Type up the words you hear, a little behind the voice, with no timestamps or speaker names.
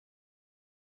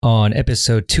On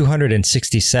episode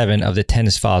 267 of the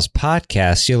Tennis Files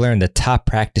podcast, you'll learn the top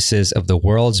practices of the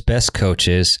world's best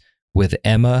coaches with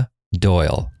Emma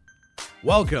Doyle.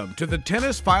 Welcome to the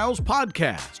Tennis Files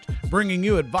podcast, bringing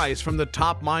you advice from the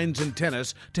top minds in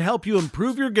tennis to help you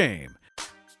improve your game.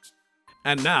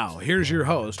 And now, here's your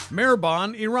host,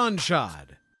 Mehrbon Iranshad.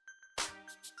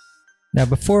 Now,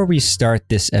 before we start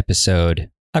this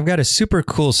episode, I've got a super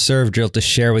cool serve drill to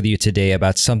share with you today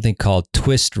about something called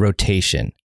twist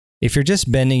rotation. If you're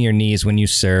just bending your knees when you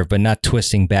serve but not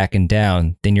twisting back and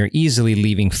down, then you're easily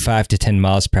leaving 5 to 10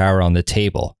 miles per hour on the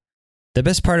table. The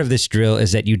best part of this drill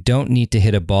is that you don't need to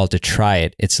hit a ball to try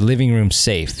it. It's living room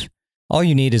safe. All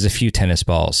you need is a few tennis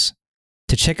balls.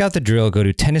 To check out the drill, go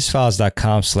to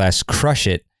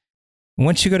tennisfiles.com/crushit.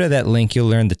 Once you go to that link, you'll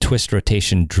learn the twist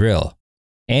rotation drill.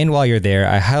 And while you're there,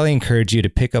 I highly encourage you to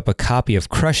pick up a copy of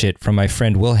Crush It from my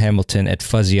friend Will Hamilton at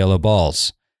Fuzzy Yellow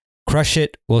Balls. Crush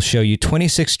It will show you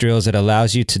 26 drills that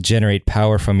allows you to generate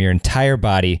power from your entire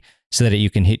body so that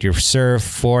you can hit your serve,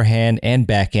 forehand, and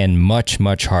backhand much,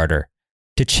 much harder.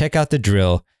 To check out the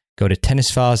drill, go to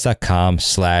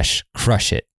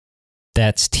tennisfiles.com/crushit.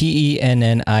 That's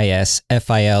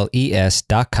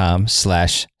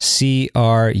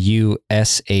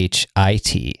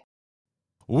tennisfiles.com/crushit.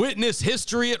 Witness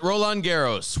history at Roland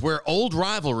Garros, where old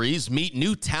rivalries meet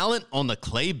new talent on the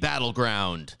clay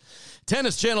battleground.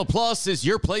 Tennis Channel Plus is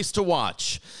your place to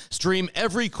watch. Stream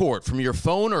every court from your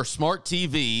phone or smart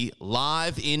TV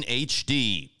live in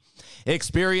HD.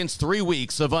 Experience 3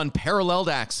 weeks of unparalleled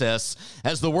access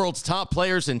as the world's top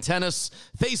players in tennis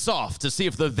face off to see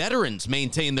if the veterans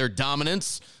maintain their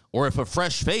dominance or if a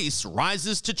fresh face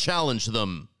rises to challenge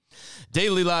them.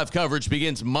 Daily live coverage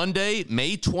begins Monday,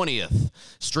 May 20th.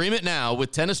 Stream it now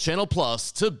with Tennis Channel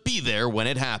Plus to be there when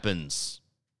it happens.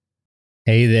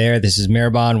 Hey there, this is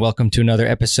Mehrbon. Welcome to another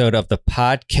episode of the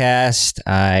podcast.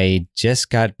 I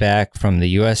just got back from the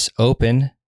US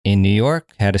Open in New York.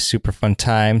 Had a super fun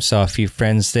time. Saw a few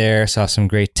friends there. Saw some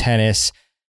great tennis.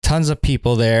 Tons of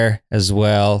people there as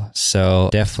well. So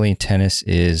definitely tennis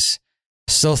is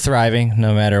still thriving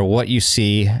no matter what you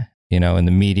see, in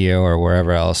the media or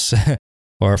wherever else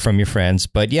or from your friends.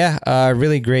 But yeah,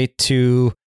 really great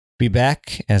to be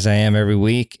back as I am every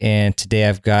week. And today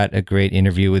I've got a great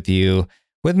interview with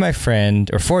my friend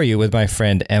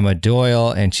Emma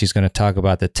Doyle. And she's going to talk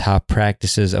about the top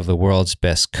practices of the world's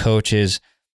best coaches.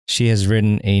 She has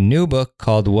written a new book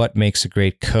called What Makes a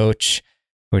Great Coach,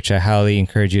 which I highly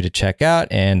encourage you to check out.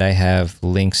 And I have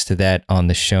links to that on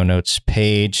the show notes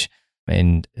page.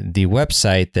 And the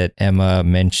website that Emma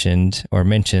mentions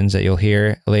that you'll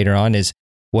hear later on is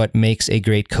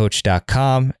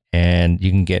whatmakesaGreatCoach.com. And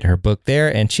you can get her book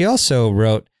there. And she also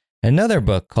wrote another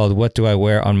book called What Do I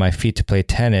Wear on My Feet to Play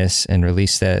Tennis, and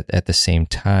released that at the same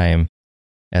time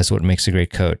as What Makes a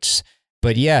Great Coach.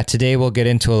 But yeah, today we'll get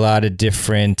into a lot of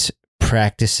different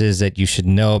practices that you should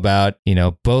know about,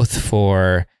 both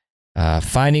for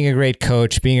finding a great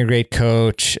coach, being a great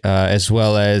coach, as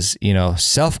well as,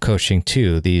 self-coaching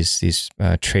too. These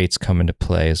traits come into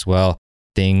play as well.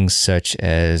 Things such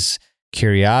as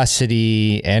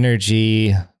curiosity,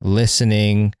 energy,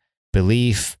 listening,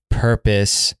 belief,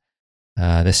 purpose,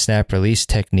 the snap release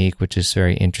technique, which is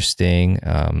very interesting,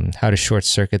 how to short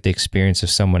circuit the experience of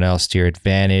someone else to your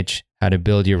advantage, how to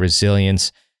build your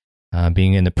resilience,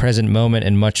 being in the present moment,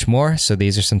 and much more. So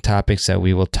these are some topics that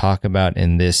we will talk about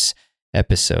in this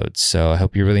episode. So I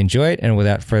hope you really enjoy it. And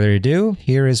without further ado,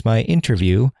 here is my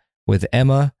interview with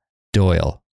Emma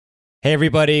Doyle. Hey,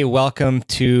 everybody. Welcome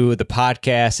to the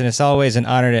podcast. And it's always an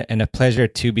honor and a pleasure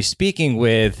to be speaking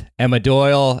with Emma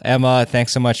Doyle. Emma,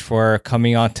 thanks so much for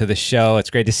coming on to the show. It's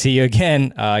great to see you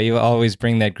again. You always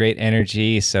bring that great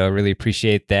energy, so really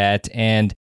appreciate that.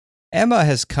 And Emma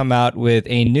has come out with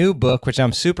a new book, which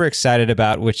I'm super excited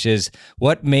about, which is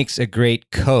What Makes a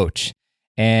Great Coach.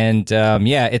 And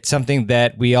it's something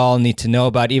that we all need to know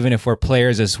about, even if we're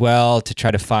players as well, to try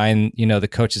to find, the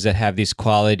coaches that have these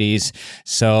qualities.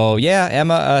 So yeah,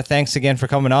 Emma, thanks again for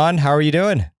coming on. How are you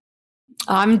doing?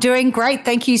 I'm doing great.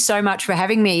 Thank you so much for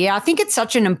having me. Yeah, I think it's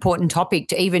such an important topic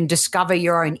to even discover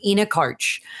your own inner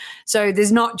coach. So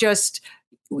there's not just,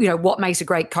 what makes a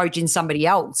great coach in somebody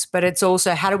else, but it's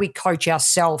also how do we coach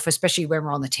ourselves, especially when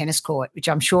we're on the tennis court, which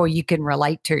I'm sure you can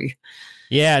relate to.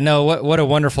 Yeah, no, what a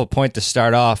wonderful point to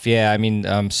start off. Yeah, I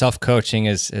mean, self-coaching,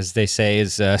 as they say,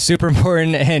 is super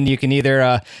important, and you can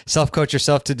either self-coach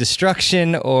yourself to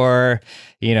destruction or,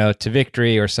 to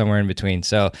victory or somewhere in between.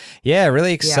 So, yeah,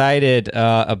 really excited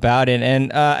about it.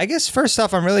 And I guess first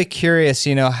off, I'm really curious,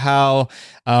 how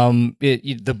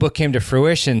the book came to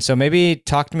fruition. So maybe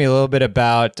talk to me a little bit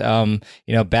about,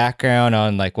 background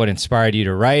on like what inspired you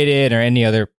to write it or any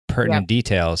other pertinent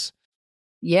details.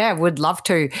 Yeah, would love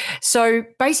to. So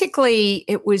basically,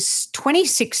 it was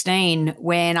 2016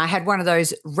 when I had one of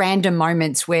those random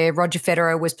moments where Roger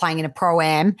Federer was playing in a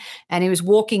pro-am and he was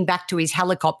walking back to his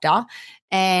helicopter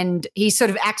and he sort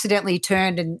of accidentally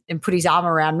turned and put his arm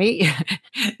around me,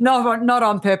 not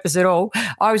on purpose at all.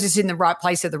 I was just in the right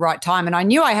place at the right time, and I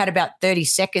knew I had about 30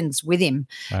 seconds with him.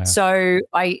 Wow. So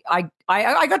I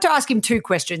got to ask him two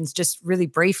questions just really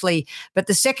briefly, but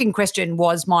the second question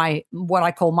was what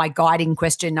I call my guiding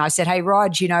question. I said, hey,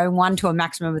 Rog, 1 to a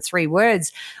maximum of 3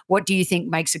 words, what do you think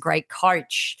makes a great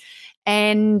coach?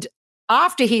 And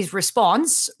after his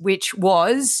response, which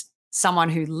was someone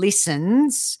who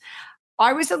listens,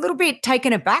 I was a little bit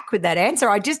taken aback with that answer.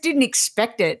 I just didn't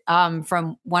expect it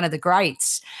from one of the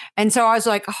greats. And so I was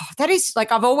like, that is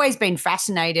like, I've always been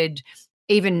fascinated,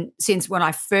 even since when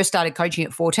I first started coaching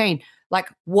at 14, like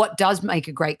what does make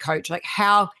a great coach? Like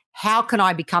how can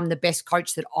I become the best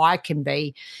coach that I can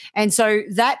be? And so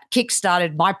that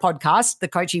kickstarted my podcast, the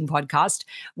coaching podcast,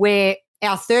 where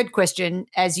our third question,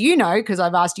 as you know, because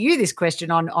I've asked you this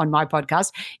question on my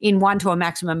podcast, in 1 to a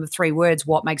maximum of 3 words,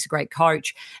 what makes a great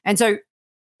coach? And so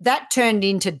that turned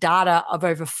into data of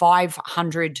over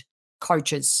 500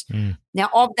 coaches. Now,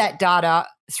 of that data,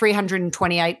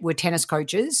 328 were tennis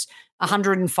coaches,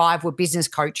 105 were business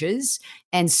coaches,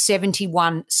 and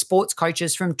 71 sports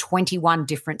coaches from 21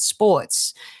 different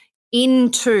sports.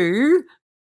 And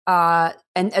by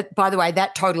the way,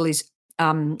 that total is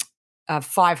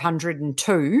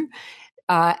 502.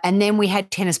 And then we had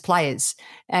tennis players.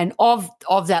 And of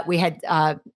that, we had,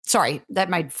 that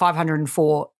made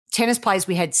 504. Tennis players,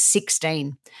 we had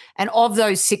 16. And of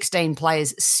those 16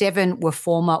 players, 7 were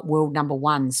former world number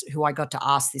ones who I got to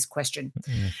ask this question.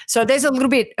 So there's a little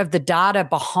bit of the data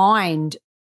behind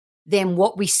then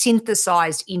what we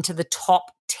synthesized into the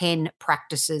top 10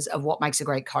 practices of what makes a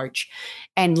great coach.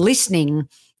 And listening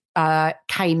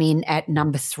came in at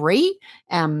number 3.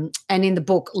 And in the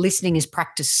book, listening is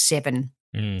practice 7.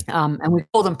 And we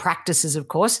call them practices, of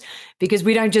course, because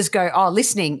we don't just go,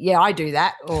 listening, yeah, I do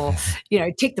that, or,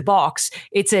 tick the box.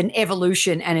 It's an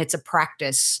evolution and it's a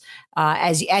practice.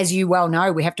 As you well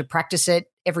know, we have to practice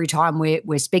it every time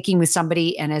we're speaking with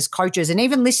somebody, and as coaches, and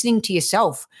even listening to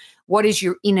yourself. What is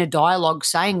your inner dialogue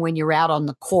saying when you're out on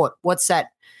the court? What's that,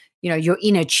 your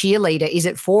inner cheerleader? Is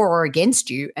it for or against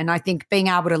you? And I think being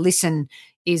able to listen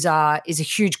is a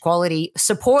huge quality,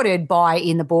 supported by,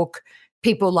 in the book,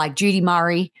 people like Judy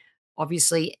Murray,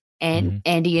 obviously, and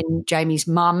Andy and Jamie's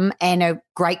mum, and a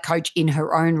great coach in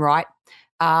her own right.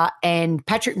 And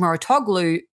Patrick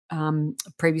Mouratoglou,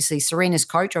 previously Serena's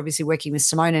coach, obviously working with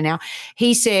Simona now,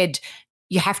 he said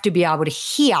you have to be able to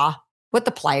hear what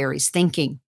the player is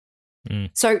thinking.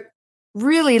 So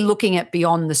really looking at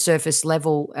beyond the surface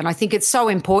level. And I think it's so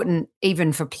important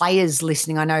even for players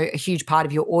listening. I know a huge part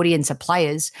of your audience are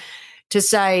players, to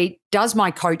say, does my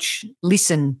coach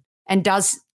listen? And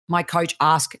does my coach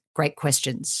ask great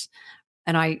questions?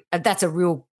 And that's a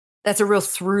real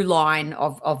through line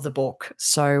of the book.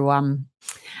 So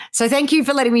thank you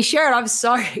for letting me share it. I'm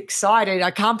so excited.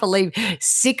 I can't believe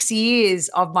 6 years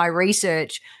of my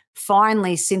research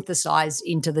finally synthesized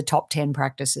into the top 10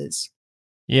 practices.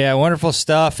 Yeah, wonderful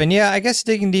stuff. And yeah, I guess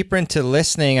digging deeper into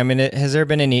listening, I mean, has there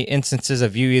been any instances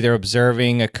of you either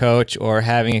observing a coach or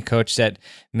having a coach that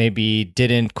maybe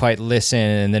didn't quite listen?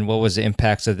 And then what was the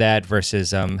impacts of that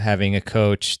versus having a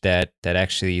coach that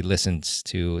actually listens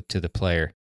to the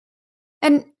player?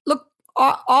 And look,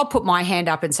 I'll put my hand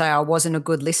up and say I wasn't a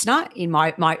good listener in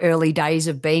my early days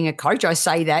of being a coach. I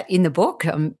say that in the book.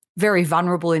 I'm very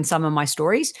vulnerable in some of my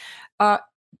stories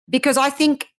because I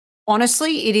think,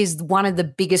 honestly, it is one of the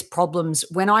biggest problems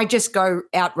when I just go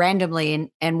out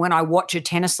randomly and when I watch a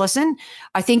tennis lesson.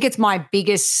 I think it's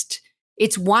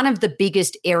one of the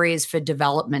biggest areas for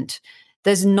development.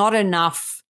 There's not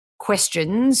enough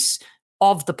questions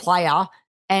of the player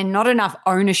and not enough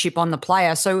ownership on the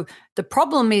player. So the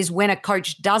problem is when a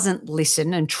coach doesn't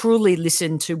listen and truly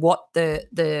listen to what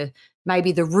the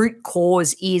maybe the root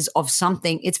cause is of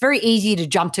something, it's very easy to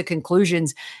jump to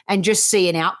conclusions and just see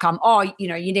an outcome. You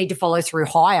need to follow through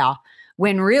higher,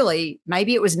 when really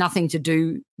maybe it was nothing to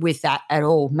do with that at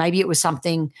all. Maybe it was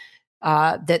something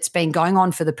that's been going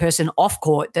on for the person off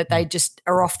court, that they just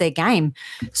are off their game.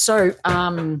 So,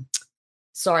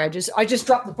 sorry, I just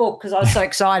dropped the book because I was so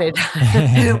excited.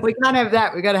 We can't have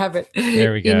that. We got to have it.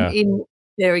 There we go.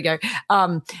 There we go.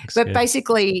 But good.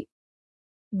 basically,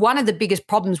 one of the biggest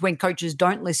problems when coaches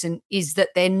don't listen is that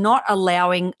they're not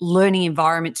allowing learning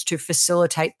environments to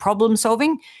facilitate problem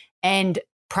solving. And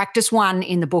practice one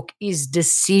in the book is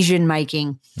decision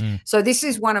making. So this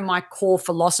is one of my core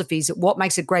philosophies. What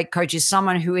makes a great coach is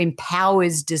someone who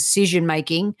empowers decision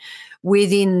making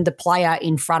within the player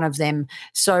in front of them.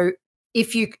 So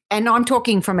and I'm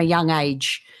talking from a young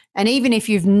age, and even if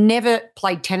you've never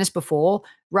played tennis before,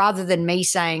 rather than me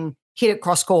saying hit it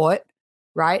cross court,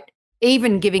 right?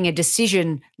 Even giving a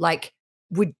decision like,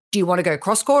 do you want to go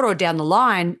cross court or down the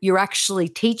line? You're actually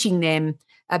teaching them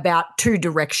about two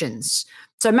directions.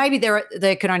 So maybe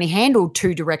they can only handle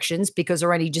two directions because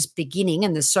they're only just beginning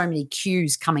and there's so many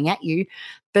cues coming at you.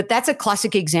 But that's a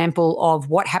classic example of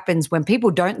what happens when people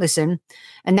don't listen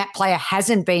and that player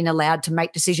hasn't been allowed to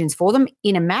make decisions for them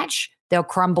in a match. They'll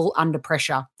crumble under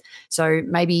pressure. So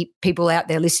maybe people out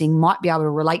there listening might be able to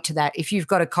relate to that. If you've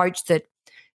got a coach that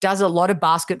does a lot of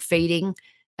basket feeding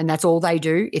and that's all they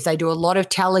do, if they do a lot of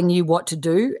telling you what to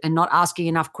do and not asking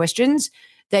enough questions,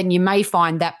 then you may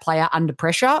find that player under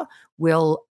pressure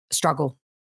will struggle.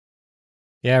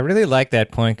 Yeah, I really like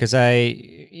that point because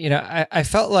I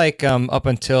felt like up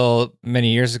until many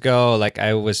years ago, like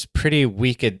I was pretty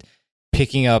weak at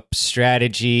picking up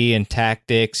strategy and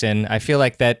tactics. And I feel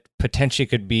like that potentially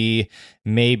could be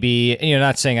maybe,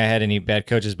 not saying I had any bad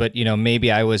coaches, but, maybe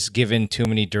I was given too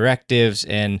many directives.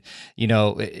 And,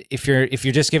 if you're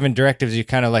just given directives, you're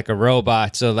kind of like a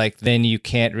robot. So like, then you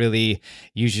can't really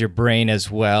use your brain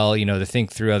as well, to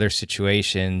think through other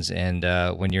situations. And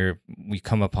when we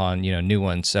come upon, new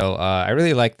ones. So I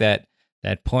really like that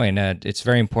point. It's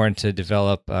very important to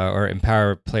develop or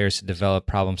empower players to develop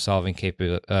problem-solving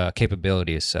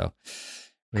capabilities. So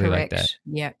really Correct. like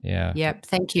that. Yeah.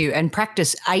 Thank you. And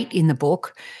practice 8 in the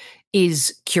book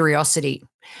is curiosity.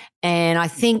 And I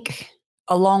think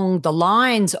along the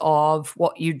lines of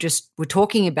what you just were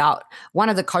talking about, one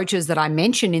of the coaches that I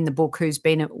mentioned in the book, who's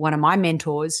been one of my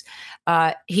mentors,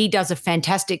 he sets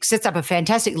up a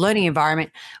fantastic learning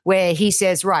environment where he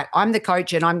says, right, I'm the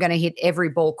coach and I'm going to hit every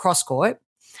ball cross court.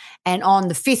 And on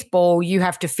the 5th ball, you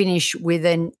have to finish with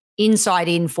an inside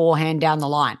in forehand down the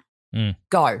line.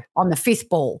 Go on the 5th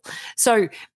ball. So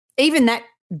even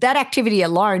that activity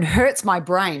alone hurts my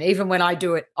brain. Even when I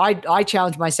do it, I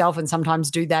challenge myself and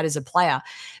sometimes do that as a player,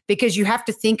 because you have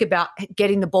to think about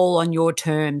getting the ball on your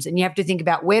terms and you have to think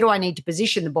about where do I need to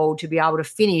position the ball to be able to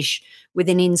finish with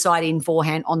an inside in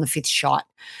forehand on the 5th shot.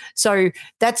 So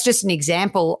that's just an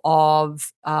example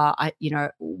of,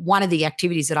 one of the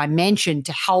activities that I mentioned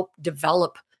to help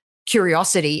develop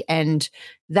curiosity. And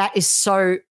that is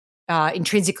so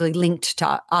intrinsically linked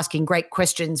to asking great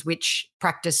questions, which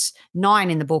practice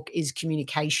 9 in the book is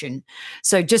communication.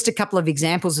 So just a couple of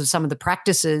examples of some of the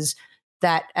practices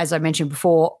that, as I mentioned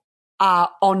before, are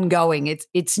ongoing.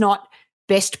 It's not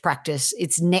best practice,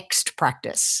 it's next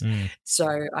practice.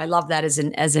 So I love that as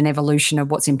an evolution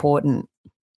of what's important.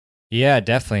 Yeah,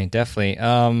 definitely.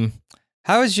 How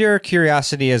has your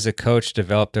curiosity as a coach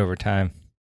developed over time?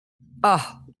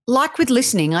 Like with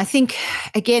listening, I think,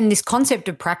 again, this concept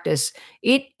of practice,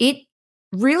 it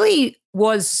really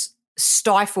was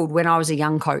stifled when I was a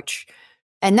young coach.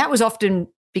 And that was often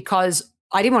because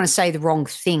I didn't want to say the wrong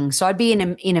thing. So I'd be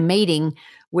in a meeting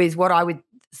with what I would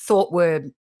thought were,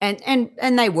 and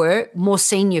they were more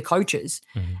senior coaches.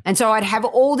 Mm-hmm. And so I'd have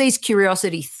all these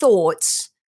curiosity thoughts,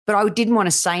 but I didn't want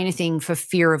to say anything for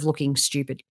fear of looking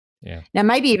stupid. Yeah. Now,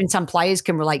 maybe even some players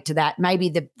can relate to that. Maybe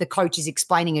the coach is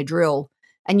explaining a drill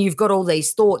and you've got all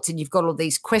these thoughts and you've got all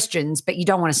these questions, but you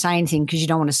don't want to say anything because you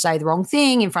don't want to say the wrong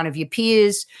thing in front of your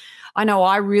peers. I know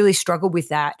I really struggled with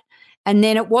that. And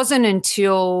then it wasn't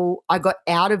until I got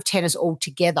out of tennis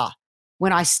altogether,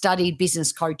 when I studied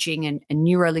business coaching and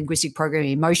neuro-linguistic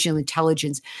programming, emotional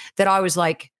intelligence, that I was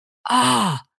like,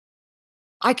 I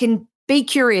can be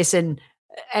curious and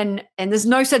there's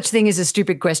no such thing as a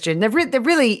stupid question. There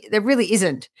really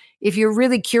isn't. If you're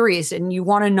really curious and you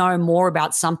want to know more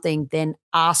about something, then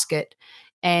ask it.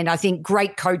 And I think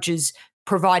great coaches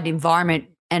provide an environment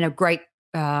and a great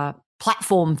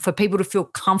platform for people to feel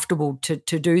comfortable to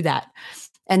do that.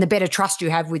 And the better trust you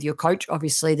have with your coach,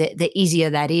 obviously, the easier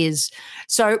that is.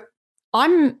 So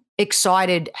I'm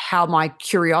excited how my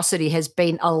curiosity has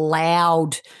been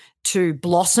allowed to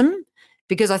blossom,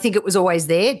 because I think it was always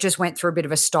there, just went through a bit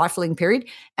of a stifling period.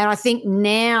 And I think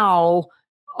now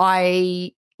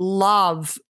I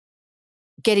love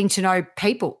getting to know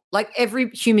people. Like every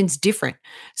human's different.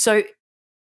 So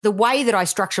the way that I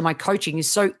structure my coaching is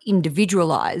so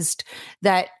individualized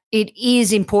that it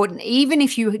is important, even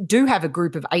if you do have a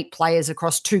group of 8 players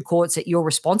across 2 courts that you're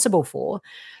responsible for,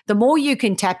 the more you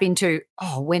can tap into,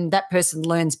 when that person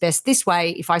learns best this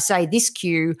way, if I say this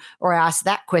cue or I ask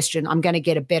that question, I'm going to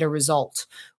get a better result.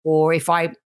 Or if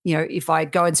I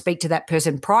go and speak to that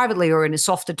person privately or in a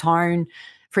softer tone,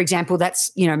 for example,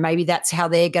 that's, maybe that's how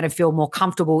they're going to feel more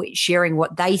comfortable sharing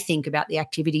what they think about the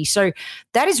activity. So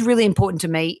that is really important to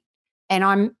me.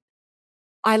 And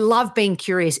I love being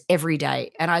curious every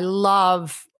day. And I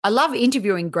love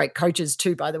interviewing great coaches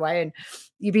too, by the way. And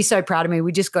you'd be so proud of me.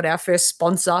 We just got our first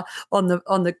sponsor on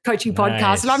the coaching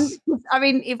podcast.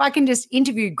 And if I can just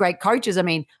interview great coaches,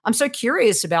 I'm so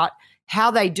curious about how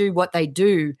they do what they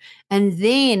do. And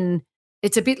then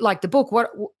it's a bit like the book.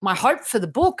 What my hope for the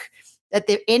book, at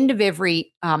the end of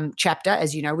every chapter,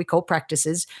 as you know, we call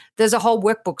practices, there's a whole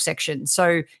workbook section.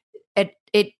 So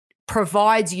it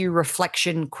provides you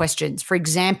reflection questions. For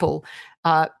example,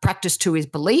 practice 2 is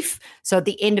belief. So at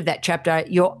the end of that chapter,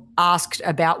 you're asked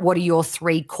about what are your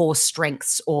 3 core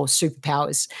strengths or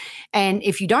superpowers. And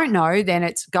if you don't know, then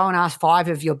it's go and ask 5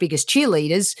 of your biggest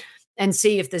cheerleaders and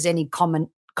see if there's any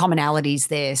commonalities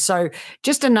there. So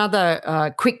just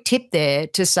another quick tip there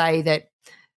to say that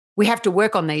we have to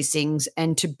work on these things,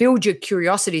 and to build your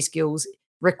curiosity skills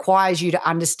requires you to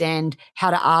understand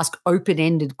how to ask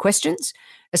open-ended questions,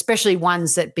 especially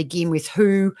ones that begin with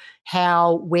who,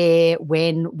 how, where,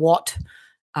 when, what.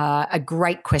 Are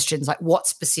great questions, like what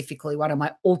specifically, one of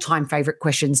my all-time favorite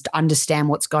questions to understand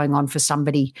what's going on for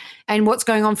somebody and what's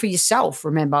going on for yourself.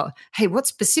 Remember, hey, what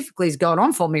specifically is going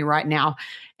on for me right now?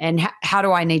 And how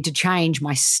do I need to change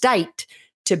my state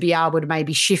to be able to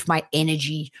maybe shift my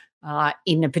energy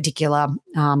in a particular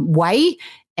way?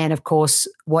 And of course,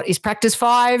 what is practice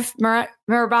 5,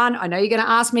 Miraban? I know you're going to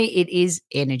ask me. It is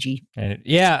energy.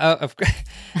 Yeah,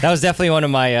 that was definitely one of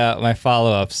my my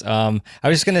follow-ups. I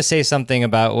was just going to say something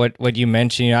about what you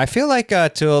mentioned. I feel like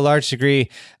to a large degree,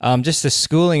 just the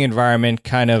schooling environment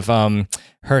kind of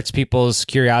hurts people's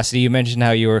curiosity. You mentioned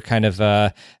how you were kind of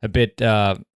a bit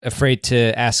afraid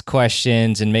to ask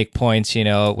questions and make points,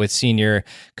 with senior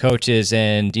coaches.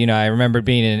 And, I remember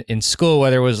being in school,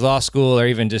 whether it was law school or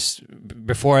even just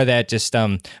before that, just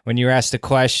when you were asked a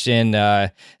question,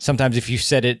 sometimes if you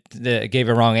said gave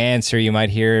a wrong answer, you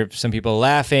might hear some people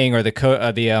laughing or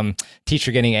the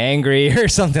teacher getting angry or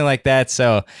something like that.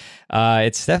 So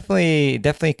it's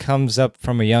definitely comes up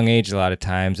from a young age a lot of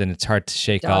times, and it's hard to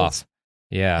shake off.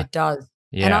 Yeah, it does.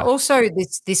 Yeah. And I also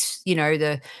this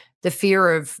the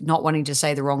fear of not wanting to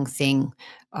say the wrong thing,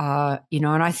 and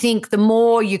I think the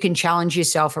more you can challenge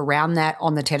yourself around that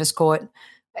on the tennis court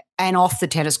and off the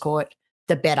tennis court,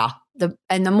 the better.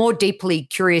 And the more deeply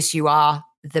curious you are,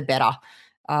 the better.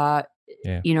 One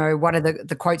of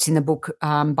the quotes in the book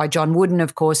by John Wooden,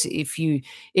 of course, if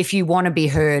you want to be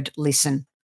heard, listen.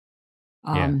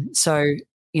 So,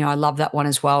 I love that one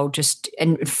as well.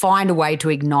 And find a way to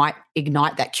ignite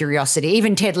that curiosity.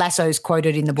 Even Ted Lasso's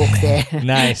quoted in the book there.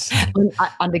 Nice.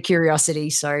 Under curiosity.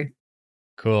 So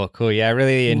cool. Yeah, I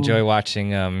really enjoy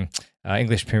watching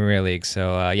English Premier League.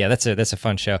 So that's a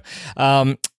fun show.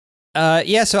 So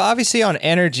obviously on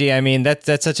energy,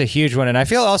 that's such a huge one, and I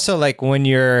feel also like when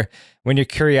your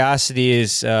curiosity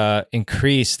is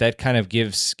increased, that kind of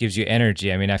gives you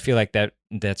energy. I feel like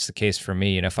that's the case for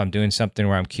me. If I'm doing something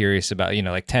where I'm curious about,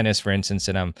 like tennis, for instance,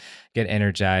 and I'm get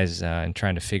energized and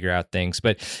trying to figure out things.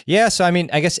 But yeah, so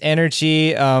I guess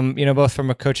energy, both from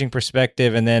a coaching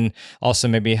perspective, and then also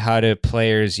maybe how do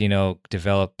players,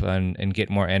 develop and get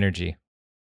more energy.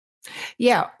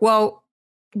 Yeah, well,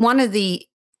 one of the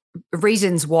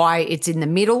reasons why it's in the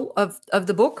middle of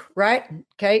the book, right?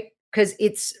 Okay. Because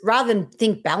it's rather than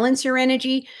think balance your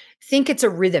energy, think it's a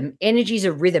rhythm. Energy is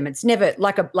a rhythm. It's never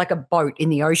like a boat in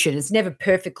the ocean. It's never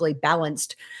perfectly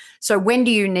balanced. So when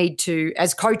do you need to,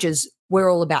 as coaches, we're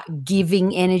all about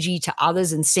giving energy to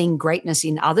others and seeing greatness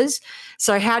in others.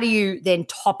 So how do you then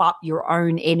top up your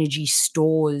own energy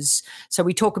stores? So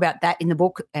we talk about that in the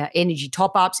book, energy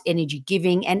top-ups, energy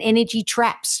giving, and energy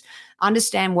traps.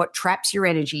 Understand what traps your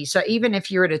energy. So even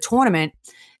if you're at a tournament,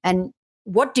 and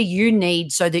what do you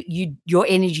need so that your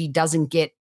energy doesn't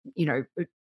get,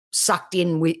 sucked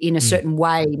in a certain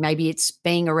way? Maybe it's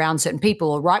being around certain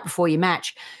people, or right before your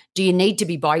match, do you need to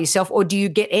be by yourself, or do you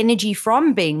get energy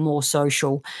from being more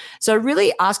social? So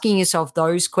really asking yourself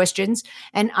those questions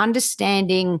and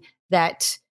understanding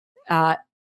that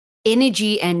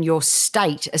energy and your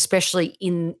state, especially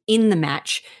in the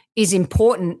match, is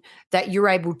important, that you're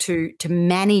able to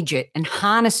manage it and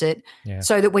harness it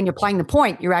so that when you're playing the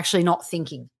point, you're actually not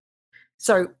thinking.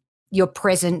 So you're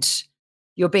present,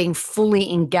 you're being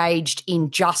fully engaged in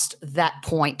just that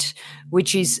point,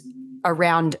 which is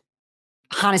around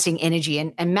harnessing energy.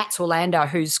 And Matt Orlando,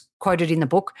 who's quoted in the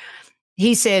book,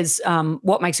 he says,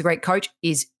 what makes a great coach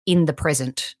is in the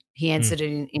present. He answered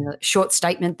it in a short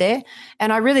statement there.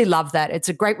 And I really love that. It's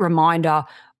a great reminder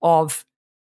of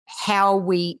how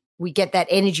we get that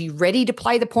energy ready to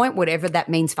play the point, whatever that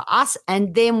means for us.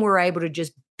 And then we're able to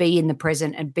just be in the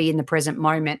present and be in the present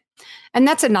moment. And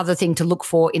that's another thing to look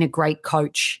for in a great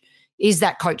coach. Is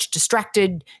that coach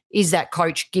distracted? Is that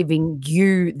coach giving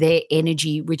you their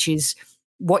energy, which is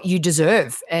what you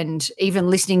deserve? And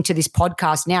even listening to this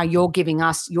podcast now, you're giving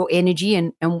us your energy,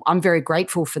 and I'm very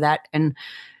grateful for that.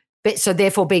 So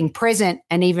therefore being present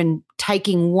and even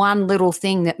taking one little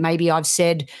thing that maybe I've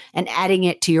said and adding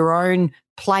it to your own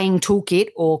playing toolkit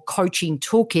or coaching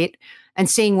toolkit and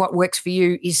seeing what works for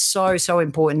you is so, so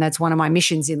important. That's one of my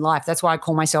missions in life. That's why I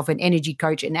call myself an energy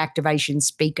coach and activation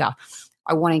speaker.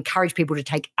 I want to encourage people to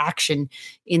take action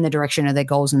in the direction of their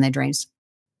goals and their dreams.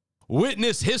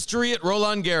 Witness history at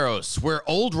Roland Garros, where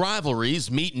old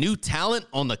rivalries meet new talent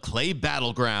on the clay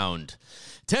battleground.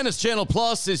 Tennis Channel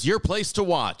Plus is your place to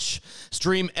watch.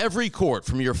 Stream every court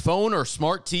from your phone or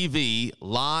smart TV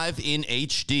live in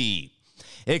HD.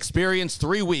 Experience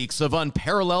 3 weeks of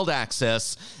unparalleled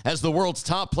access as the world's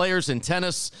top players in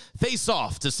tennis face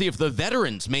off to see if the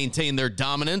veterans maintain their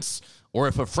dominance or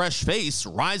if a fresh face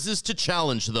rises to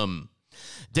challenge them.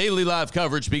 Daily live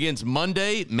coverage begins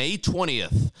Monday, May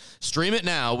 20th. Stream it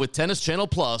now with Tennis Channel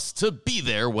Plus to be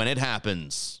there when it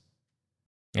happens.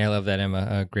 Yeah, I love that,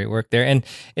 Emma. Great work there. And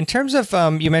in terms of,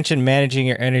 you mentioned managing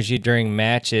your energy during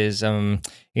matches.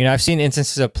 I've seen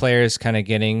instances of players kind of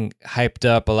getting hyped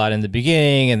up a lot in the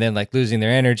beginning and then like losing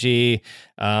their energy.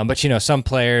 But some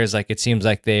players, like it seems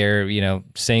like they're,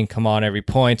 saying come on every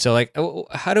point. So like,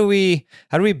 how do we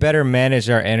better manage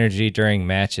our energy during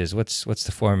matches? What's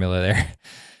the formula there?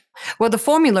 Well, the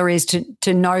formula is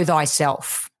to know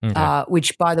thyself,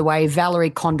 which, by the way, Valerie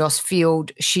Kondos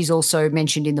Field, she's also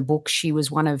mentioned in the book. She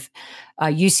was one of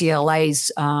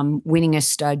UCLA's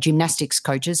winningest gymnastics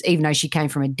coaches, even though she came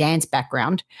from a dance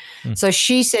background. So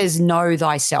she says, know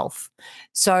thyself.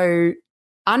 So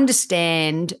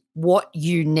understand what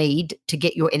you need to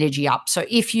get your energy up. So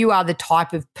if you are the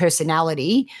type of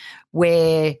personality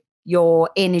where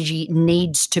your energy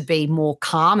needs to be more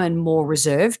calm and more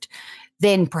reserved,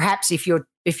 then perhaps if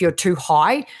you're too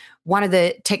high, one of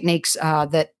the techniques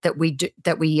that we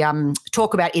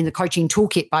talk about in the coaching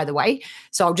toolkit, by the way.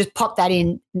 So I'll just pop that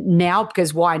in now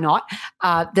because why not?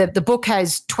 The book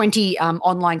has 20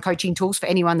 online coaching tools for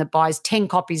anyone that buys 10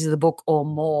 copies of the book or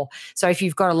more. So if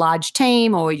you've got a large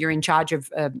team or you're in charge of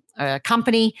a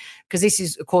company, because this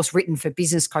is, of course, written for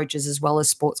business coaches as well as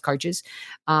sports coaches,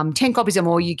 10 copies or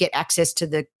more, you get access to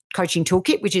the coaching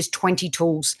toolkit, which is 20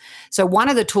 tools. So one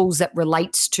of the tools that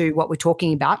relates to what we're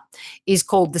talking about is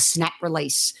called the snap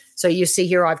release. So you see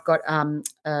here I've got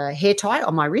a hair tie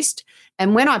on my wrist,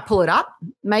 and when I pull it up,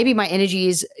 maybe my energy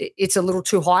it's a little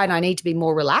too high and I need to be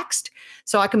more relaxed.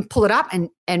 So I can pull it up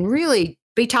and really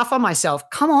be tough on myself.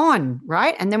 Come on,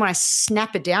 right? And then when I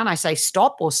snap it down, I say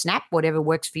stop or snap, whatever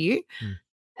works for you.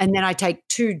 And then I take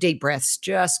 2 deep breaths,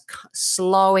 just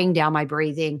slowing down my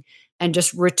breathing and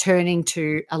just returning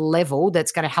to a level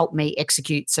that's going to help me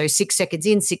execute. So 6 seconds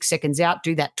in, 6 seconds out,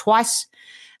 do that twice.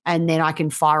 And then I can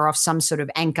fire off some sort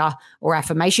of anchor or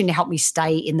affirmation to help me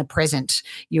stay in the present.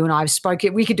 You and I have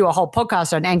spoken, we could do a whole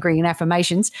podcast on anchoring and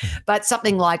affirmations, but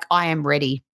something like I am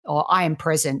ready, or I am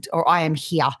present, or I am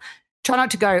here. Try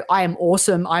not to go, I am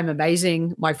awesome, I'm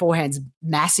amazing, my forehand's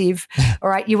massive. All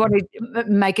right, you want to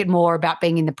make it more about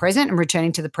being in the present and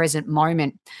returning to the present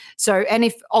moment. So, and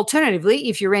if alternatively,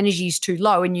 if your energy is too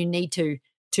low and you need to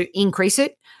increase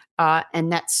it,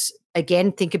 and that's,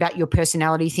 again, think about your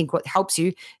personality, think what helps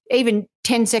you. Even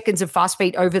 10 seconds of fast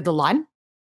feet over the line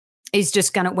is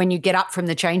just going to, when you get up from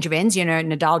the change of ends,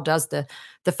 Nadal does the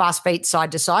fast feet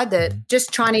side to side, the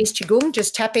just Chinese Qigong,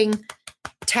 just tapping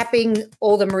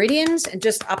all the meridians and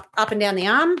just up and down the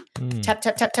arm, tap,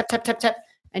 tap, tap, tap, tap, tap, tap,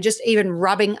 and just even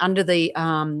rubbing under the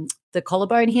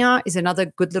collarbone here is another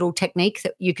good little technique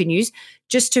that you can use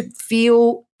just to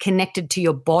feel connected to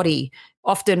your body.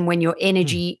 Often when your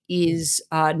energy is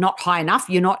not high enough,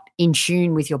 you're not in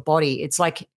tune with your body. It's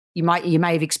like you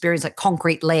may have experienced like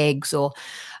concrete legs, or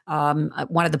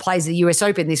one of the players of the US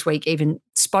Open this week even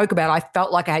spoke about, I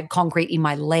felt like I had concrete in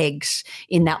my legs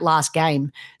in that last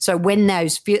game. So when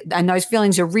those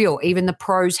feelings are real, even the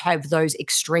pros have those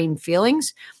extreme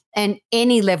feelings. And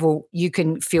any level you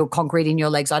can feel concrete in your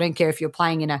legs. I don't care if you're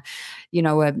playing in a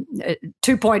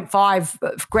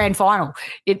 2.5 grand final.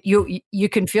 You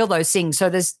can feel those things. So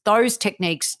there's those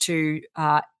techniques to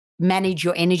manage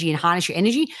your energy and harness your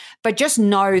energy, but just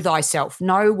know thyself.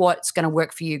 Know what's going to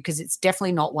work for you, because it's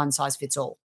definitely not one size fits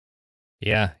all.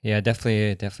 Yeah,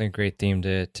 definitely a great theme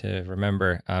to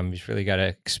remember. You've really got to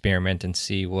experiment and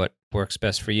see what works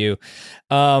best for you.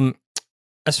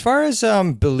 As far as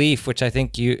belief, which I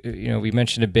think we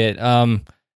mentioned a bit.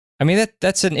 I mean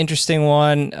that's an interesting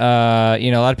one. A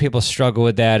lot of people struggle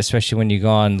with that, especially when you go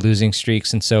on losing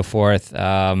streaks and so forth.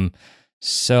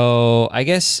 So I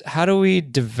guess, how do we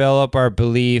develop our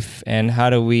belief, and how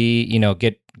do we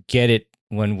get it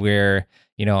when we're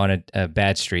on a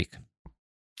bad streak?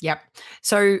 Yep.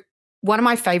 So one of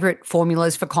my favorite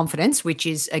formulas for confidence, which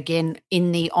is, again,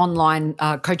 in the online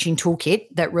coaching toolkit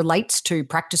that relates to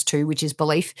practice 2, which is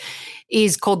belief,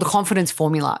 is called the confidence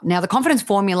formula. Now, the confidence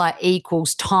formula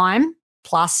equals time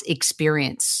plus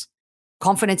experience.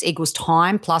 Confidence equals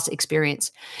time plus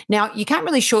experience. Now, you can't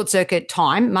really short circuit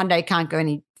time. Monday can't go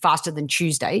any faster than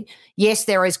Tuesday. Yes,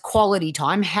 there is quality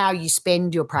time, how you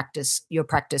spend your practice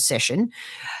session.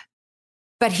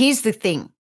 But here's the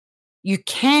thing. You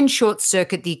can short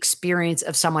circuit the experience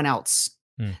of someone else.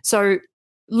 So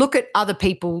look at other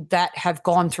people that have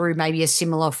gone through maybe a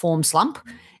similar form slump,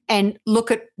 and look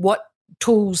at what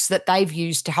tools that they've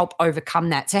used to help overcome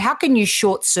that. So how can you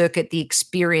short circuit the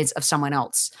experience of someone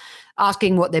else?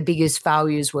 Asking what their biggest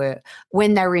failures were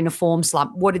when they were in a form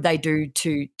slump. What did they do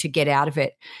to get out of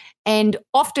it? And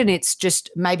often it's just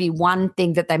maybe one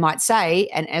thing that they might say.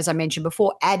 And as I mentioned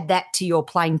before, add that to your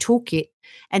playing toolkit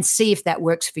and see if that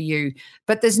works for you.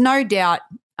 But there's no doubt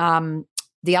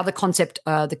the other concept,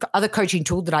 the other coaching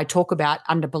tool that I talk about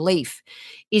under belief,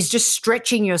 is just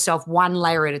stretching yourself one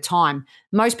layer at a time.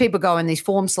 Most people go in these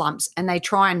form slumps and they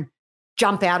try and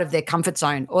jump out of their comfort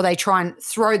zone, or they try and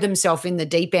throw themselves in the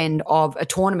deep end of a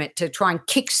tournament to try and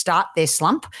kickstart their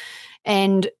slump.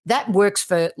 And that works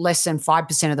for less than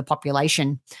 5% of the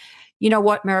population. You know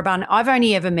what, Maribon? I've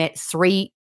only ever met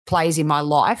 3 players in my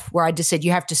life where I just said,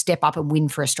 you have to step up and win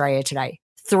for Australia today.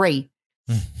 3.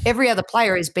 Every other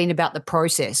player has been about the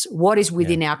process. What is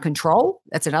within our control?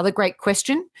 That's another great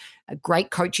question, a great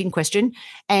coaching question.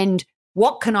 And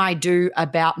what can I do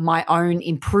about my own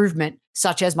improvement,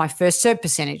 such as my first serve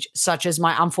percentage, such as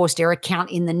my unforced error count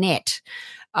in the net,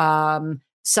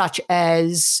 such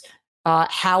as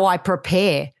how I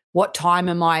prepare, what time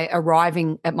am I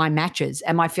arriving at my matches,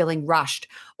 am I feeling rushed,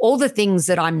 all the things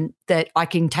that I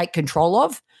can take control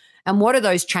of, and what are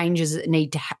those changes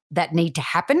that need to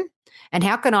happen, and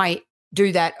how can I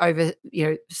do that over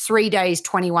 3 days,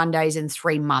 21 days, and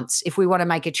 3 months. If we want to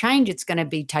make a change, it's going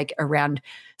to take around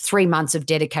 3 months of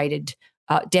dedicated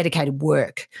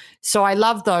work. So I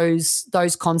love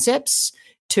those concepts,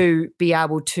 to be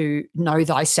able to know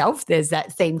thyself. There's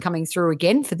that theme coming through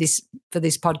again for this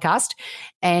podcast.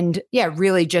 And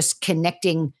really just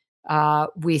connecting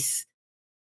with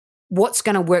what's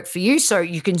going to work for you, so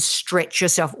you can stretch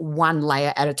yourself one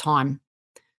layer at a time.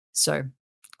 So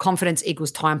confidence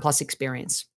equals time plus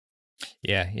experience.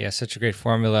 Yeah, such a great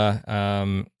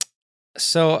formula.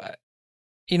 So,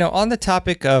 on the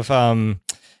topic of,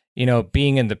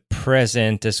 being in the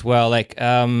present as well, like,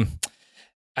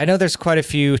 I know there's quite a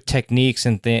few techniques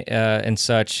and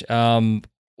such.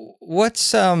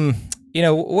 What's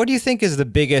what do you think is the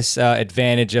biggest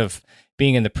advantage of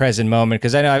being in the present moment?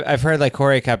 Because I know I've heard like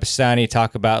Jorge Capestany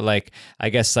talk about, like, I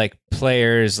guess, like,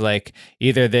 players, like,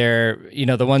 either they're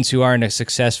the ones who aren't as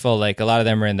successful, like a lot of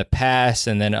them are in the past,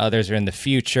 and then others are in the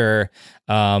future.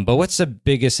 But what's the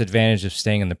biggest advantage of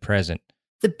staying in the present?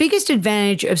 The biggest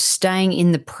advantage of staying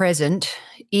in the present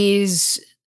is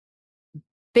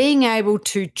being able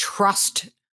to trust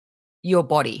your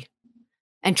body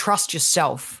and trust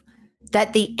yourself,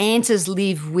 that the answers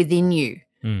live within you.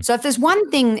 So if there's one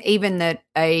thing even that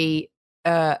a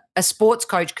sports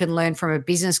coach can learn from a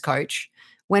business coach,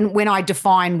 when I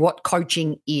define what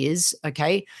coaching is,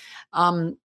 okay,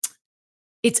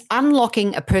 it's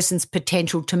unlocking a person's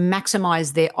potential to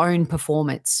maximize their own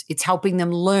performance. It's helping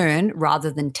them learn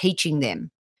rather than teaching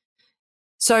them.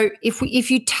 So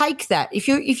if you take that, if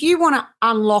you want to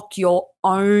unlock your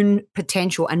own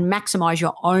potential and maximize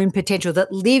your own potential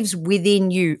that lives within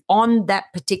you on that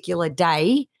particular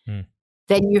day,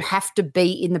 then you have to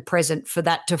be in the present for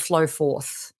that to flow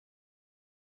forth.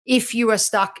 If you are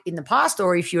stuck in the past,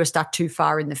 or if you are stuck too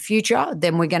far in the future,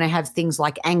 then we're going to have things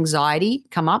like anxiety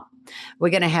come up.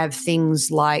 We're going to have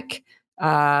things like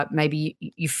maybe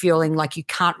you feeling like you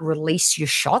can't release your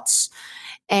shots.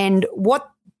 And what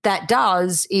that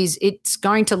does is it's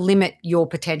going to limit your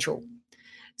potential.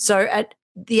 So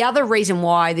the other reason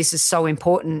why this is so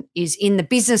important is in the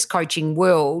business coaching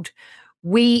world,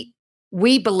 we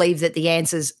believe that the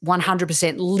answers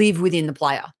 100% live within the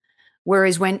player.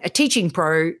 Whereas when a teaching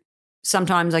pro,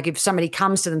 sometimes like if somebody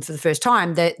comes to them for the first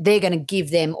time, they're going to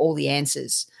give them all the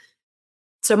answers.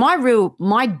 So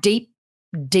my deep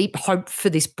hope for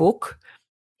this book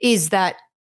is that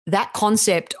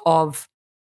concept of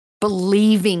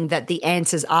believing that the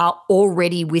answers are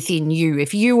already within you.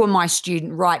 If you were my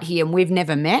student right here and we've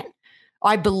never met,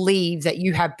 I believe that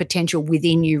you have potential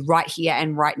within you right here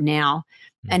and right now.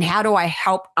 And how do I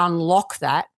help unlock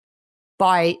that?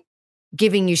 By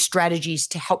giving you strategies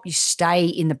to help you stay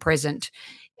in the present.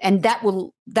 And that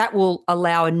will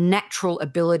allow a natural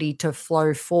ability to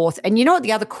flow forth. And you know what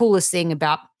the other coolest thing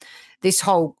about this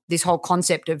whole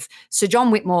concept of Sir John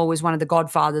Whitmore was one of the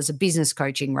godfathers of business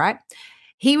coaching, right?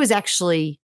 He was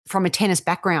actually from a tennis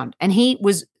background, and he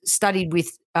was studied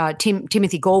with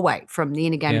Timothy Galway from the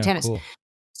Inner Game of Tennis. Cool.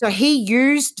 So he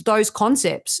used those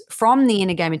concepts from the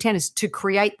Inner Game of Tennis to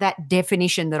create that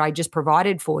definition that I just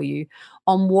provided for you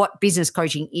on what business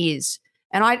coaching is.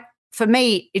 And for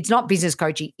me, it's not business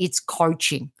coaching, it's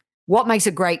coaching. What makes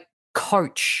a great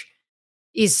coach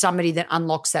is somebody that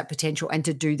unlocks that potential, and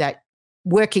to do that,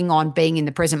 working on being in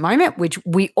the present moment, which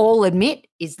we all admit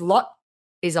is a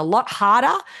lot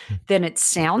harder than it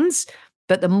sounds.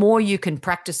 But the more you can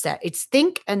practice that, it's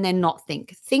think and then not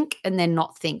think and then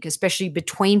not think, especially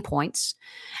between points.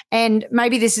 And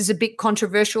maybe this is a bit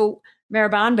controversial,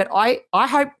 Mehraban, but I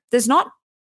hope there's not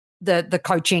the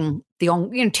coaching.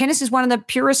 Tennis is one of the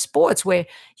purest sports where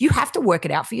you have to work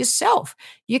it out for yourself.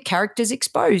 Your character's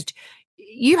exposed.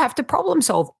 You have to problem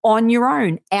solve on your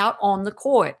own, out on the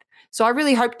court. So I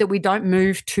really hope that we don't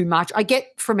move too much. I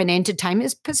get from an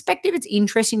entertainment perspective, it's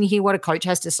interesting to hear what a coach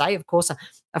has to say. Of course,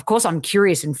 I'm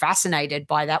curious and fascinated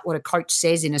by that, what a coach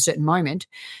says in a certain moment.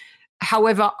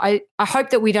 However, I hope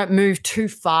that we don't move too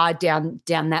far down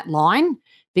that line,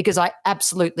 because I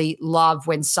absolutely love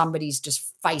when somebody's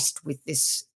just faced with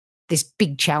this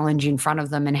big challenge in front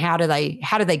of them, and how do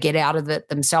they get out of it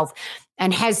themselves?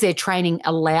 And has their training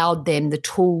allowed them the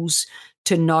tools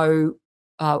to know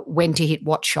when to hit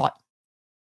what shot?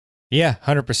 Yeah,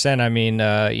 100%. I mean,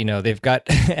 they've got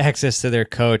access to their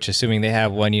coach, assuming they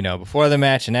have one, before the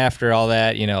match and after all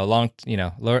that,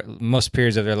 most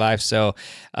periods of their life. So,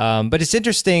 but it's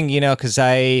interesting, because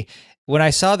when I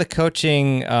saw the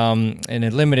coaching in a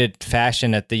limited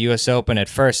fashion at the U.S. Open at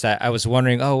first, I was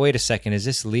wondering, oh, wait a second, is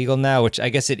this legal now? Which I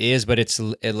guess it is, but it's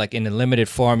like in a limited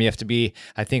form. You have to be,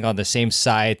 I think, on the same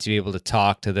side to be able to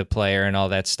talk to the player and all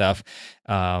that stuff.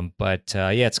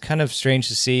 It's kind of strange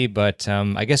to see, but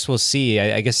I guess we'll see.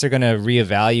 I guess they're going to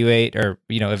reevaluate or,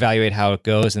 evaluate how it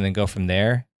goes and then go from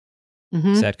there.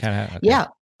 Mm-hmm. Is that kind of how? Okay. Yeah.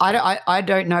 I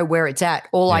don't know where it's at.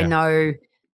 All I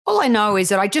know is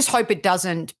that I just hope it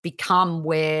doesn't become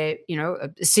where, a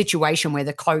situation where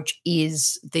the coach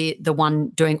is the one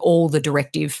doing all the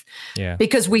directive. Yeah.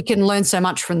 Because we can learn so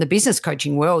much from the business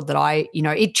coaching world that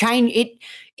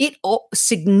it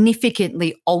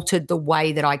significantly altered the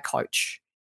way that I coach.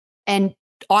 And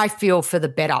I feel for the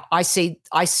better. I see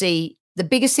the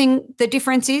biggest thing, the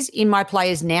difference is in my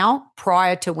players now,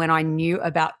 prior to when I knew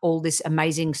about all this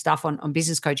amazing stuff on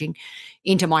business coaching,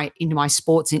 into my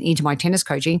sports and into my tennis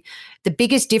coaching, the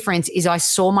biggest difference is I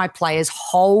saw my players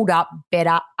hold up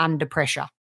better under pressure.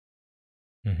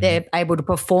 Mm-hmm. They're able to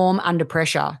perform under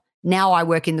pressure. Now I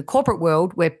work in the corporate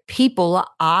world where people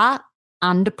are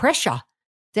under pressure.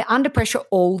 They're under pressure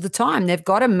all the time. They've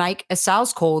got to make a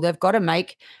sales call. They've got to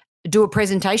do a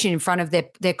presentation in front of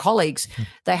their colleagues.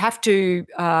 They have to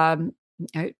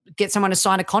get someone to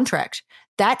sign a contract.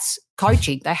 That's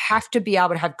coaching. They have to be able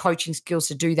to have coaching skills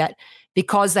to do that,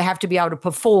 because they have to be able to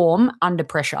perform under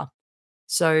pressure.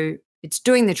 So it's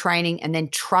doing the training and then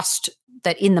trust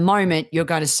that in the moment you're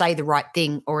going to say the right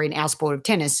thing, or in our sport of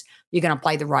tennis, you're going to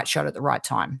play the right shot at the right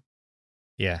time.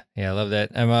 Yeah, I love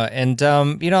that, Emma. And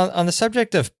on the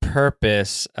subject of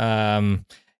purpose,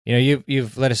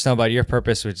 you've let us know about your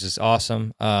purpose, which is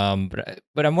awesome.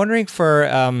 But I'm wondering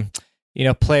for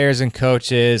players and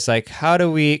coaches, like how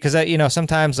do we? Because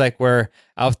sometimes like we're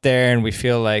out there and we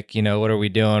feel like what are we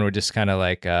doing? We're just kind of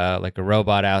like a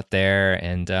robot out there,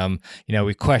 and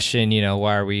we question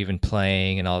why are we even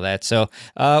playing and all that. So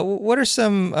what are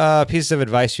some pieces of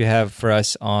advice you have for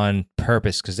us on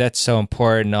purpose? Because that's so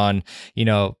important. On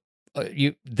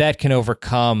that can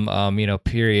overcome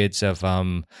periods of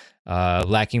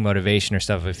lacking motivation or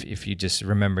stuff if you just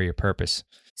remember your purpose.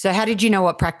 So how did you know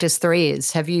what practice 3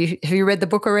 is? Have you read the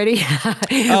book already?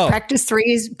 Oh. Practice 3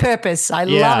 is purpose. I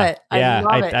love it. I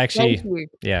love it. Actually, thank you.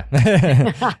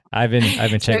 Yeah. I've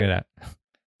been checking it out.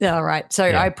 All right. So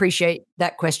Yeah. I appreciate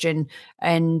that question.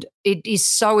 And it is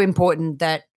so important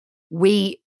that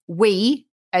we,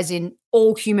 as in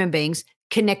all human beings,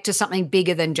 connect to something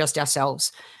bigger than just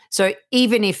ourselves. So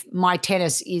even if my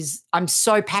tennis is, I'm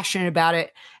so passionate about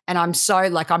it and I'm so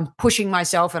like, I'm pushing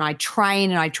myself and I train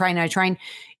and I train and I train.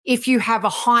 If you have a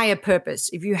higher purpose,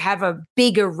 if you have a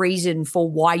bigger reason for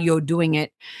why you're doing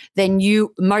it, then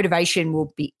motivation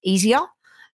will be easier.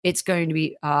 It's going to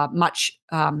be much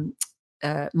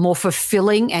more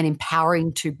fulfilling and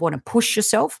empowering to want to push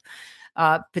yourself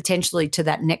potentially to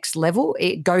that next level.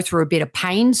 Go through a bit of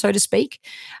pain, so to speak.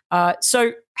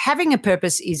 So having a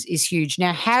purpose is huge.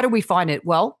 Now, how do we find it?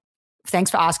 Well,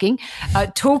 thanks for asking.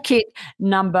 Toolkit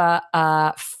number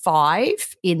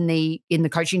 5 in the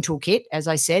coaching toolkit, as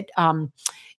I said,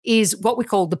 is what we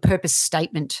call the purpose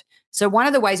statement. So one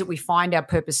of the ways that we find our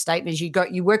purpose statement is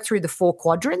you work through the 4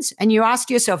 quadrants and you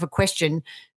ask yourself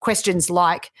questions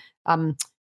like,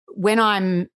 when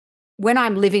I'm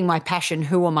living my passion,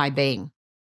 who am I being?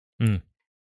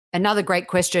 Another great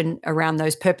question around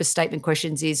those purpose statement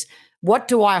questions is, what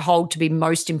do I hold to be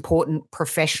most important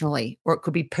professionally, or it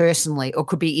could be personally, or it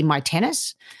could be in my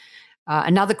tennis?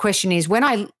 Another question is, when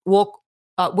I walk,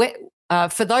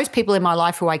 for those people in my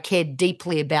life who I care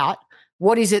deeply about,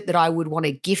 what is it that I would want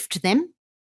to gift them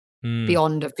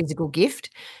beyond a physical gift?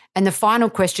 And the final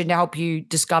question to help you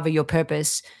discover your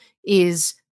purpose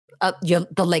is the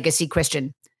legacy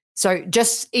question. So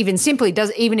just even simply,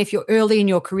 even if you're early in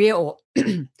your career or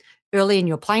early in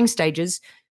your playing stages,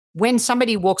 when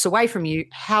somebody walks away from you,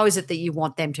 how is it that you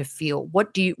want them to feel?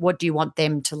 What do you want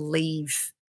them to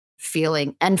leave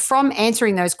feeling? And from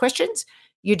answering those questions,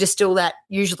 you distill that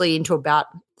usually into about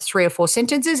 3 or 4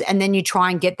 sentences, and then you try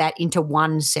and get that into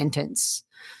one sentence.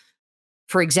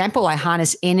 For example, I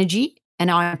harness energy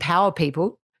and I empower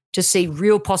people to see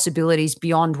real possibilities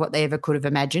beyond what they ever could have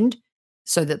imagined,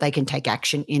 so that they can take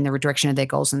action in the direction of their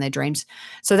goals and their dreams.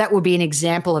 So that would be an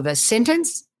example of a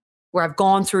sentence where I've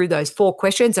gone through those 4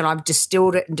 questions and I've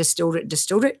distilled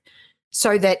it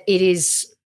so that it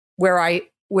is where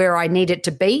I need it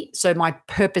to be. So my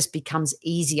purpose becomes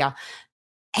easier.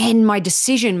 And my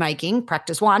decision-making,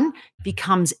 practice 1,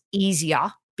 becomes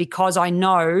easier because I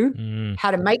know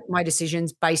how to make my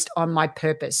decisions based on my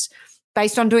purpose.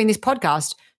 Based on doing this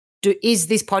podcast, is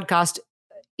this podcast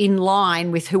in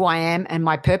line with who I am and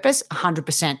my purpose?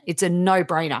 100%. It's a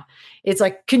no-brainer. It's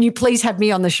like, can you please have me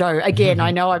on the show again?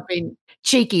 I know I've been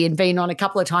cheeky and been on a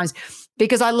couple of times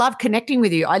because I love connecting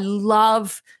with you. I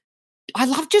love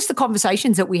just the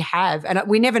conversations that we have, and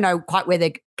we never know quite where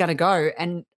they're going to go.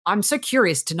 And I'm so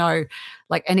curious to know,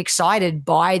 and excited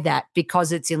by that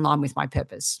because it's in line with my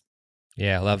purpose.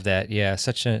 Yeah, I love that. Yeah,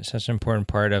 such an important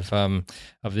part of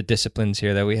the disciplines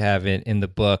here that we have in the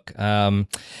book. And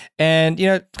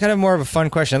kind of more of a fun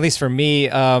question, at least for me.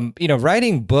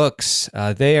 Writing books,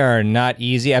 they are not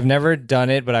easy. I've never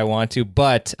done it, but I want to.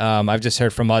 But I've just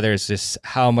heard from others just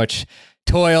how much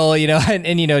toil,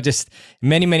 and just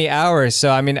many hours. So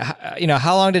I mean,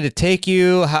 how long did it take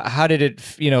you? How did it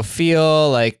feel?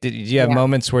 Like, did you have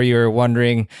moments where you were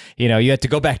wondering, you had to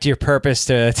go back to your purpose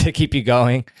to keep you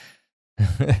going?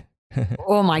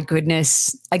 Oh my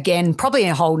goodness. Again, probably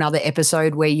a whole nother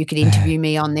episode where you could interview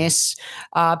me on this.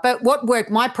 But what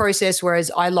worked, my process, whereas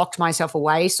I locked myself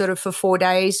away sort of for 4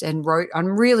 days and wrote,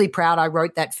 I'm really proud I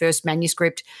wrote that first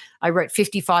manuscript. I wrote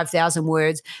 55,000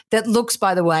 words. That looks,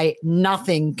 by the way,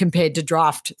 nothing compared to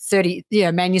draft 30,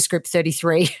 manuscript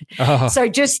 33. Oh. So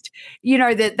just,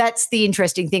 that's the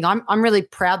interesting thing. I'm really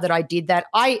proud that I did that.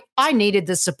 I needed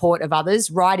the support of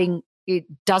others. Writing, it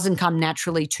doesn't come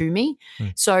naturally to me.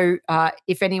 So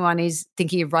if anyone is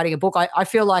thinking of writing a book, I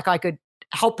feel like I could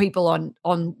help people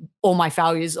on all my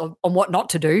failures on what not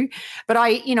to do. But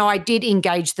I did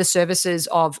engage the services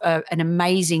of an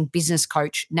amazing business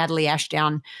coach, Natalie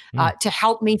Ashdown, to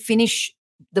help me finish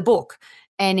the book.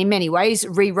 And in many ways,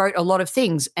 rewrote a lot of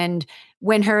things. And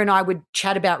when her and I would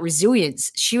chat about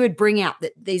resilience, she would bring out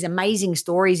these amazing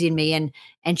stories in me,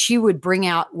 and she would bring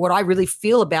out what I really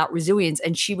feel about resilience.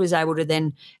 And she was able to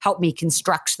then help me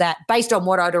construct that based on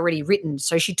what I'd already written.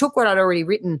 So she took what I'd already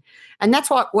written. And that's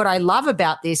what I love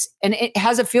about this. And it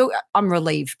has a feel, I'm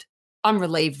relieved. I'm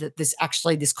relieved that this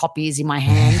copy is in my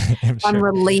hand. I'm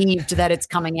relieved that it's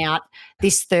coming out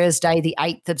this Thursday, the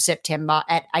 8th of September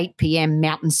at 8 p.m.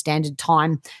 Mountain Standard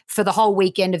Time for the whole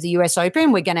weekend of the US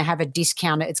Open. We're going to have a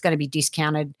discount. It's going to be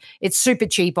discounted. It's super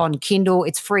cheap on Kindle.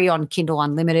 It's free on Kindle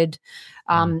Unlimited.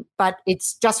 But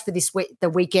it's just for the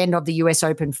weekend of the US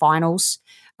Open finals.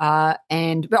 But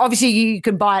obviously you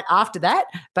can buy it after that,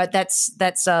 but that's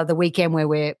the weekend where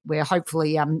we're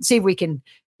hopefully see if we can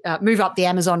move up the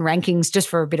Amazon rankings just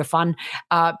for a bit of fun.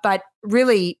 But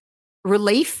really,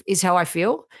 relief is how I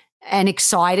feel, and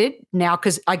excited now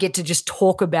because I get to just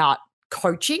talk about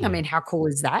coaching. I mean, how cool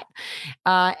is that?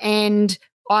 And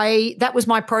that was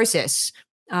my process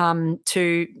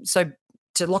to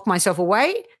lock myself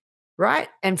away, right,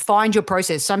 and find your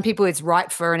process. Some people it's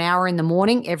write for an hour in the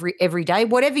morning every day.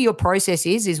 Whatever your process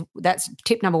is that's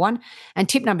tip number 1. And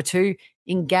tip number 2,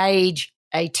 engage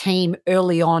a team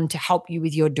early on to help you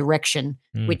with your direction,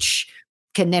 which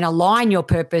can then align your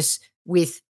purpose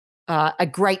with a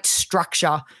great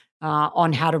structure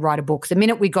on how to write a book. The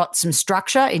minute we got some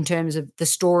structure in terms of the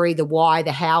story, the why,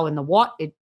 the how, and the what,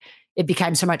 it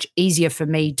became so much easier for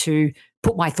me to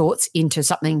put my thoughts into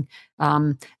something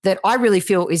that I really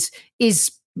feel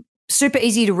is super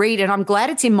easy to read, and I'm glad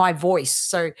it's in my voice.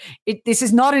 So this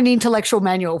is not an intellectual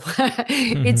manual.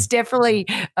 It's definitely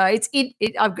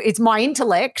it's my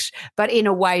intellect, but in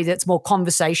a way that's more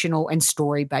conversational and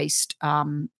story based.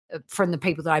 From the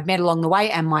people that I've met along the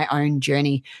way and my own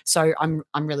journey. So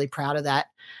I'm really proud of that.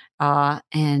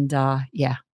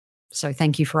 So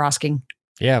thank you for asking.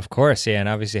 Yeah, of course. Yeah. And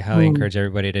obviously highly encourage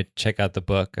everybody to check out the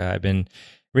book. I've been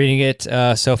reading it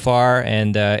so far,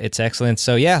 and it's excellent.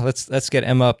 So yeah, let's get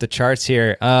Emma up the charts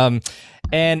here. And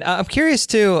I'm curious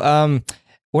too,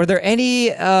 were there any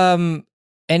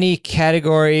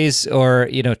categories or,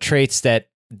 traits that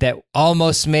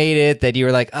almost made it that you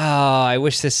were like, oh, I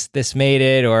wish this made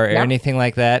it, or anything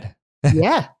like that?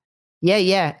 Yeah.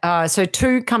 So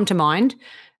 2 come to mind,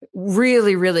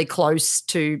 really, really close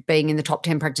to being in the top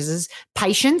 10 practices: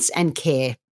 patience and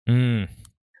care.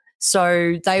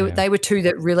 So they were 2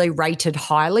 that really rated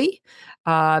highly.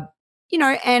 And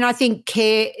I think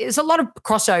care is a lot of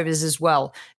crossovers as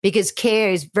well, because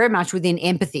care is very much within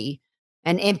empathy,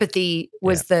 and empathy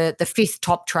was the 5th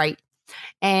top trait.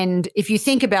 And if you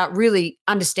think about really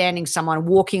understanding someone,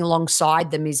 walking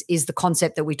alongside them is the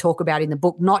concept that we talk about in the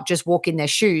book, not just walk in their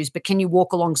shoes, but can you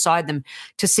walk alongside them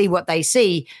to see what they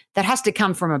see? That has to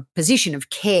come from a position of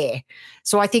care.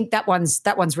 So I think that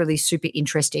one's really super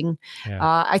interesting. Yeah.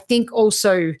 I think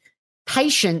also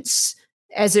patience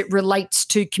as it relates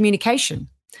to communication.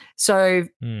 So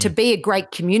to be a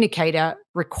great communicator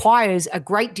requires a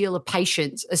great deal of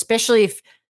patience, especially if,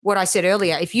 what I said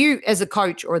earlier, if you as a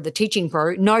coach or the teaching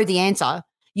pro know the answer,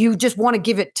 you just want to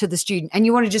give it to the student and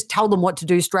you want to just tell them what to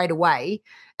do straight away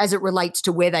as it relates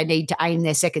to where they need to aim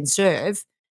their second serve.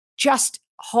 Just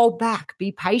hold back,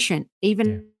 be patient,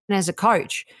 even as a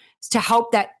coach, to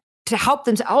help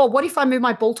them say, oh, what if I move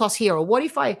my ball toss here? Or what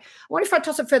if I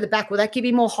toss it further back? Will that give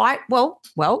you more height? Well,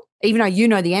 even though you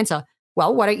know the answer,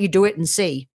 well, why don't you do it and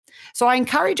see? So I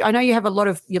know you have a lot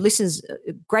of your listeners,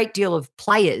 a great deal of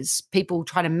players, people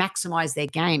trying to maximize their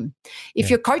game. If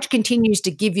your coach continues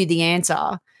to give you the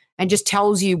answer and just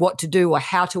tells you what to do or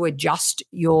how to adjust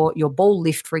your ball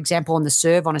lift, for example, on the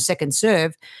serve, on a second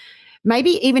serve,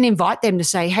 maybe even invite them to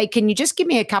say, hey, can you just give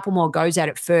me a couple more goes at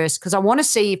it first? Because I want to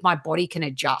see if my body can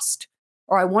adjust,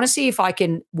 or I want to see if I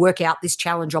can work out this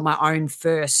challenge on my own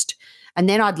first. And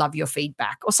then I'd love your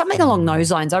feedback or something along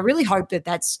those lines. I really hope that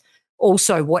that's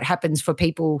also what happens for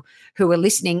people who are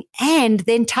listening, and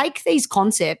then take these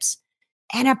concepts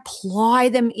and apply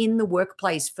them in the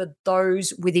workplace for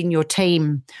those within your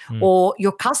team or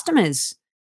your customers.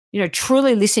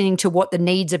 Truly listening to what the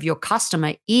needs of your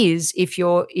customer is if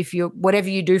you're whatever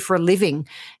you do for a living,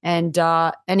 and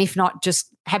if not, just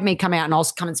have me come out and I'll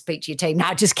come and speak to your team.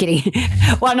 No, just kidding.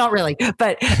 Well, not really,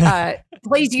 but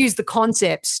please use the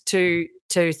concepts to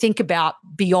think about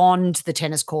beyond the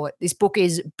tennis court. This book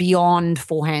is beyond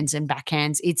forehands and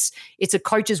backhands. It's a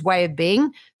coach's way of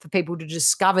being for people to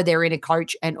discover their inner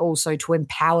coach and also to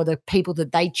empower the people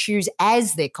that they choose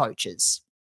as their coaches.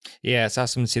 Yeah, it's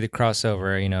awesome to see the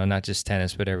crossover, not just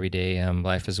tennis, but everyday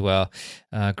life as well.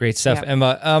 Great stuff,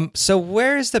 Emma. So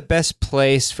where's the best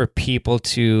place for people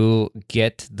to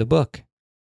get the book?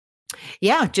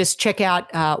 Yeah, just check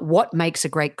out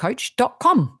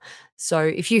whatmakesagreatcoach.com. So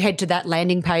if you head to that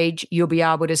landing page, you'll be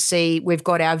able to see we've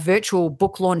got our virtual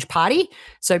book launch party.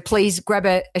 So please grab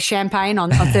a champagne on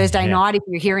Thursday night if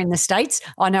you're here in the States.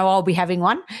 I know I'll be having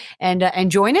one, and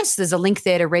join us. There's a link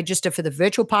there to register for the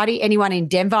virtual party. Anyone in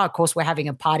Denver, of course, we're having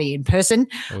a party in person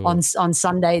on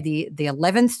Sunday, the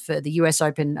 11th for the US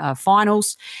Open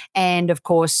finals. And of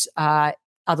course,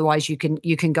 otherwise you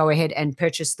can go ahead and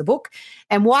purchase the book.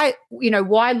 And why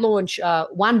launch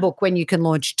one book when you can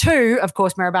launch two? Of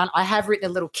course, Mariband, I have written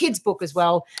a little kids book as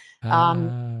well.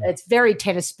 It's very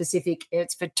tennis specific.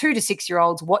 It's for 2 to 6 year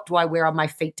olds. What do I wear on my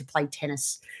feet to play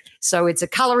tennis? So it's a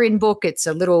color-in book. It's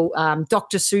a little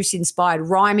Dr. Seuss-inspired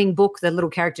rhyming book. The little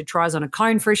character tries on a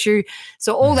cone for a shoe.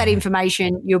 So all that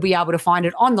information, you'll be able to find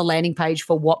it on the landing page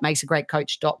for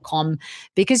whatmakesagreatcoach.com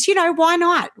because, why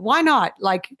not? Why not?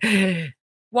 Like,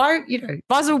 why, might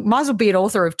as well be an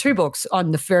author of 2 books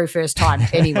on the very first time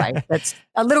anyway. That's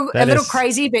a little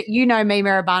crazy, but you know me,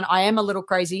 Mariband, I am a little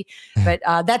crazy. But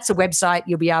that's a website.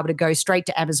 You'll be able to go straight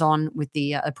to Amazon with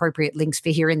the appropriate links for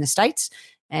here in the States.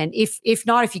 And if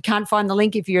you can't find the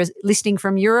link, if you're listening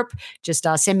from Europe, just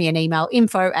send me an email,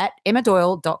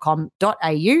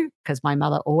 info@emmadoyle.com.au, because my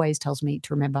mother always tells me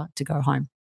to remember to go home.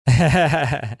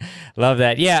 Love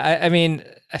that. Yeah, I mean,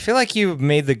 I feel like you've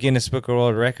made the Guinness Book of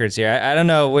World Records here. I don't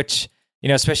know which,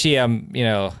 especially in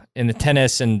the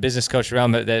tennis and business coach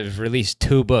realm that have released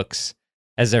 2 books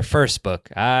as their first book.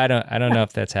 I don't know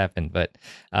if that's happened, but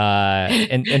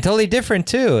and totally different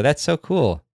too. That's so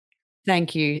cool.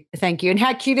 Thank you. And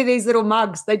how cute are these little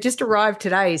mugs? They just arrived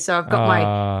today. So I've got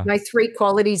my 3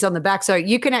 qualities on the back. So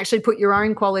you can actually put your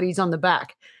own qualities on the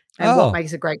back and what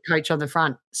makes a great coach on the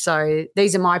front. So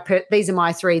these are my 3.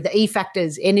 The E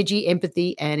factors: energy,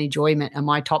 empathy, and enjoyment are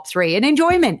my top 3. And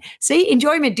enjoyment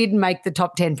didn't make the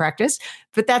top 10 practice,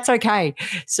 but that's okay.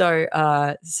 So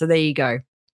there you go.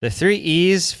 The 3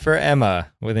 E's for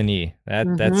Emma with an E.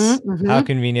 That's how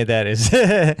convenient that is.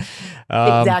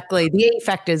 Exactly. The E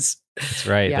factors. That's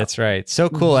right. Yeah. That's right. So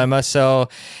cool, Emma. So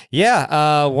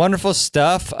yeah, wonderful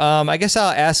stuff. I guess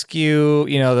I'll ask you,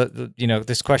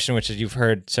 this question, which you've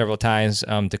heard several times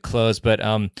to close, but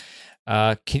can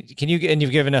you, and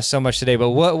you've given us so much today,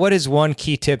 but what is one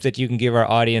key tip that you can give our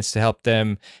audience to help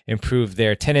them improve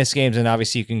their tennis games? And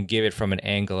obviously you can give it from an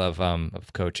angle of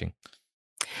coaching.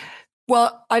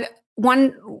 Well,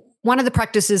 one of the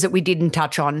practices that we didn't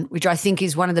touch on, which I think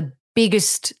is one of the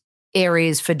biggest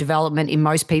areas for development in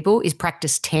most people, is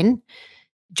practice 10.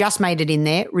 Just made it in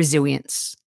there,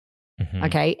 resilience.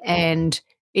 Okay. And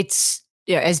it's,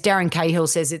 as Darren Cahill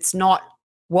says, it's not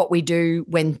what we do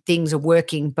when things are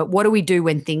working, but what do we do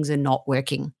when things are not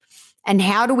working? And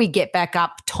how do we get back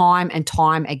up time and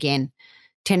time again?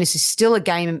 Tennis is still a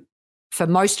game for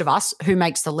most of us who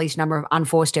makes the least number of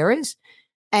unforced errors.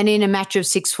 And in a match of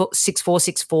 6-4,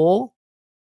 6-4,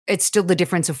 it's still the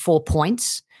difference of 4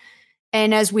 points.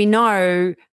 And as we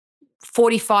know,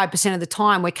 45% of the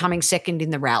time we're coming second in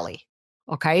the rally,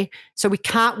 okay? So we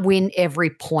can't win every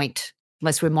point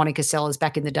unless we're Monica Seles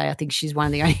back in the day. I think she's one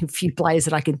of the only few players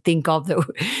that I can think of that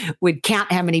would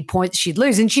count how many points she'd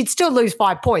lose. And she'd still lose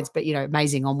 5 points, but,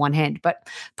 amazing on one hand. But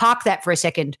park that for a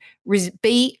second.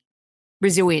 Be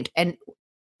resilient. And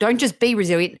don't just be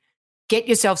resilient. Get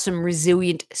yourself some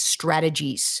resilient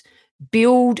strategies.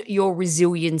 Build your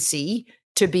resiliency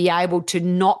to be able to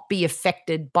not be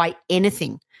affected by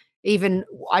anything. Even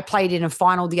I played in a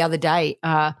final the other day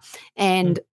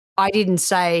and I didn't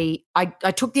say,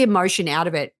 I took the emotion out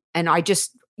of it and I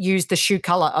just used the shoe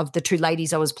color of the 2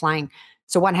 ladies I was playing.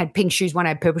 So one had pink shoes, one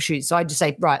had purple shoes. So I just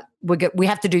say, right, we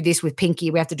have to do this with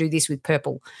pinky. We have to do this with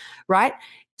purple, right?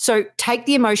 So take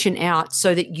the emotion out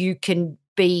so that you can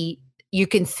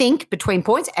think between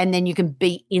points and then you can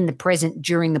be in the present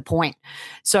during the point.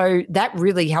 So that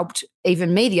really helped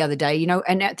even me the other day,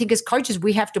 and I think as coaches,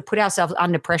 we have to put ourselves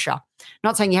under pressure.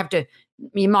 Not saying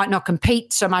you might not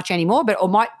compete so much anymore, or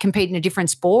might compete in a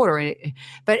different sport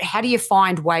but how do you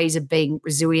find ways of being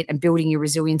resilient and building your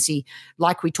resiliency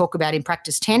like we talk about in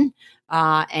practice 10?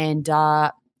 And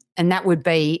that would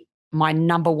be my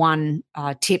number one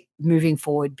tip moving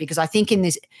forward, because I think in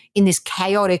this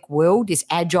chaotic world, this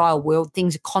agile world,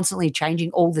 things are constantly changing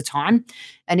all the time.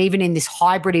 And even in this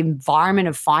hybrid environment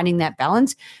of finding that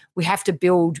balance, we have to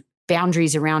build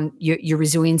boundaries around your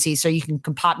resiliency so you can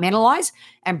compartmentalize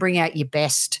and bring out your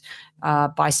best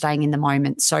by staying in the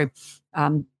moment. So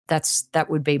that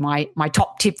would be my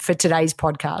top tip for today's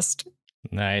podcast.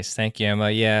 Nice. Thank you,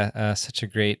 Emma. Yeah, such a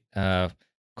great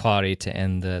quality to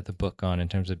end the book on in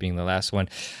terms of being the last one.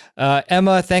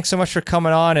 Emma, thanks so much for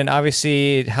coming on. And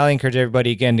obviously, highly encourage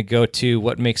everybody again to go to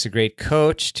What Makes a Great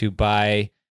Coach to buy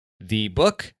the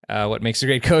book, What Makes a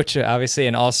Great Coach, obviously,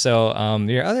 and also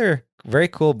your other very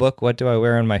cool book, What Do I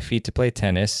Wear on My Feet to Play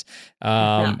Tennis?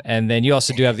 And then you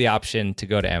also do have the option to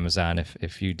go to Amazon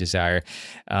if you desire.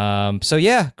 So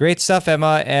yeah, great stuff,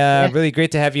 Emma. Really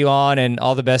great to have you on, and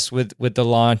all the best with the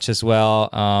launch as well.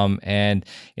 And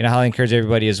highly encourage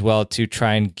everybody as well to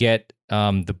try and get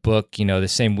the book, the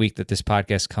same week that this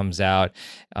podcast comes out,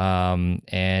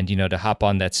 and to hop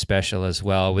on that special as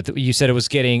well. You said it was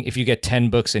if you get 10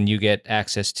 books and you get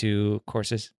access to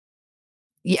courses.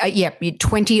 Yeah,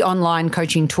 20 online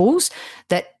coaching tools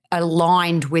that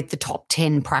aligned with the top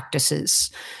 10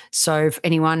 practices. So if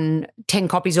anyone 10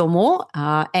 copies or more,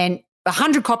 and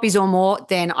 100 copies or more,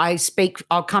 then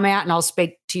I'll come out and I'll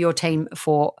speak to your team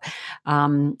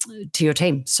to your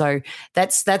team. So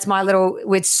that's my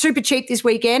we're super cheap this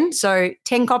weekend. So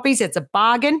 10 copies, it's a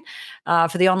bargain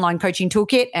for the online coaching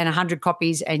toolkit, and 100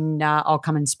 copies and I'll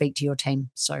come and speak to your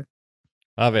team. So.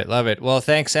 Love it. Love it. Well,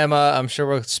 thanks, Emma. I'm sure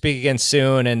we'll speak again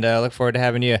soon, and look forward to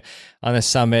having you on the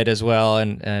summit as well,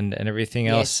 and everything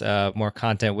else, more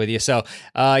content with you. So,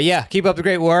 keep up the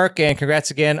great work, and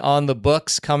congrats again on the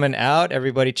books coming out.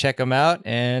 Everybody check them out,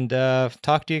 and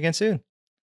talk to you again soon.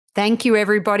 Thank you,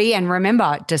 everybody. And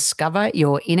remember, discover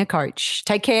your inner coach.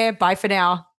 Take care. Bye for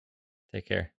now. Take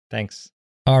care. Thanks.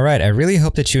 All right. I really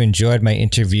hope that you enjoyed my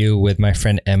interview with my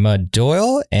friend Emma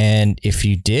Doyle. And if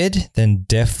you did, then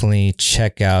definitely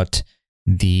check out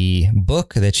the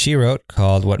book that she wrote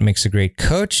called What Makes a Great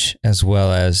Coach, as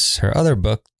well as her other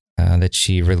book that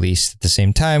she released at the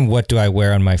same time, What Do I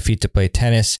Wear on My Feet to Play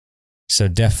Tennis? So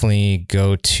definitely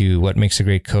go to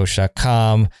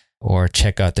whatmakesagreatcoach.com or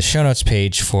check out the show notes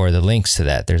page for the links to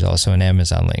that. There's also an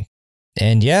Amazon link.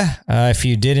 And if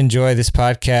you did enjoy this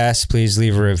podcast, please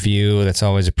leave a review. That's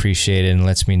always appreciated and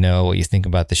lets me know what you think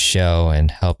about the show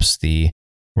and helps the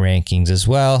rankings as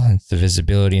well, and the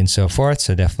visibility and so forth.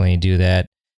 So definitely do that.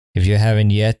 If you haven't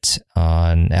yet,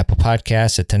 on Apple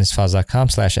Podcasts at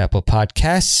tennisfiles.com/Apple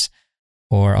Podcasts,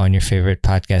 or on your favorite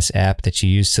podcast app that you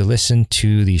use to listen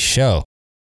to the show.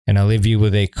 And I'll leave you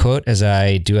with a quote, as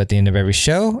I do at the end of every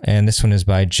show. And this one is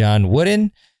by John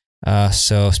Wooden.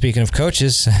 So speaking of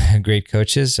coaches, great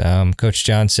coaches, Coach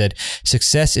John said,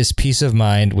 "Success is peace of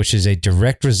mind, which is a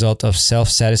direct result of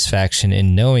self-satisfaction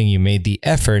in knowing you made the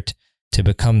effort to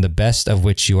become the best of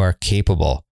which you are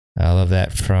capable." I love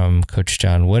that from Coach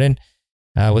John Wooden.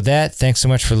 With that, thanks so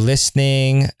much for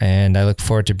listening, and I look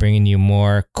forward to bringing you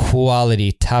more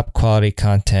top quality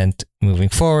content moving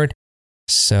forward.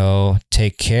 So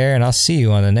take care, and I'll see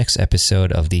you on the next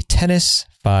episode of the Tennis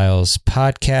Files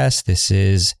podcast. This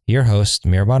is your host,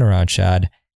 Mirban Aranshad,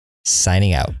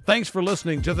 signing out. Thanks for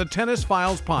listening to the Tennis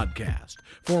Files podcast.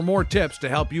 For more tips to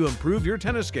help you improve your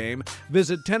tennis game,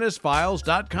 visit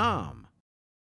tennisfiles.com.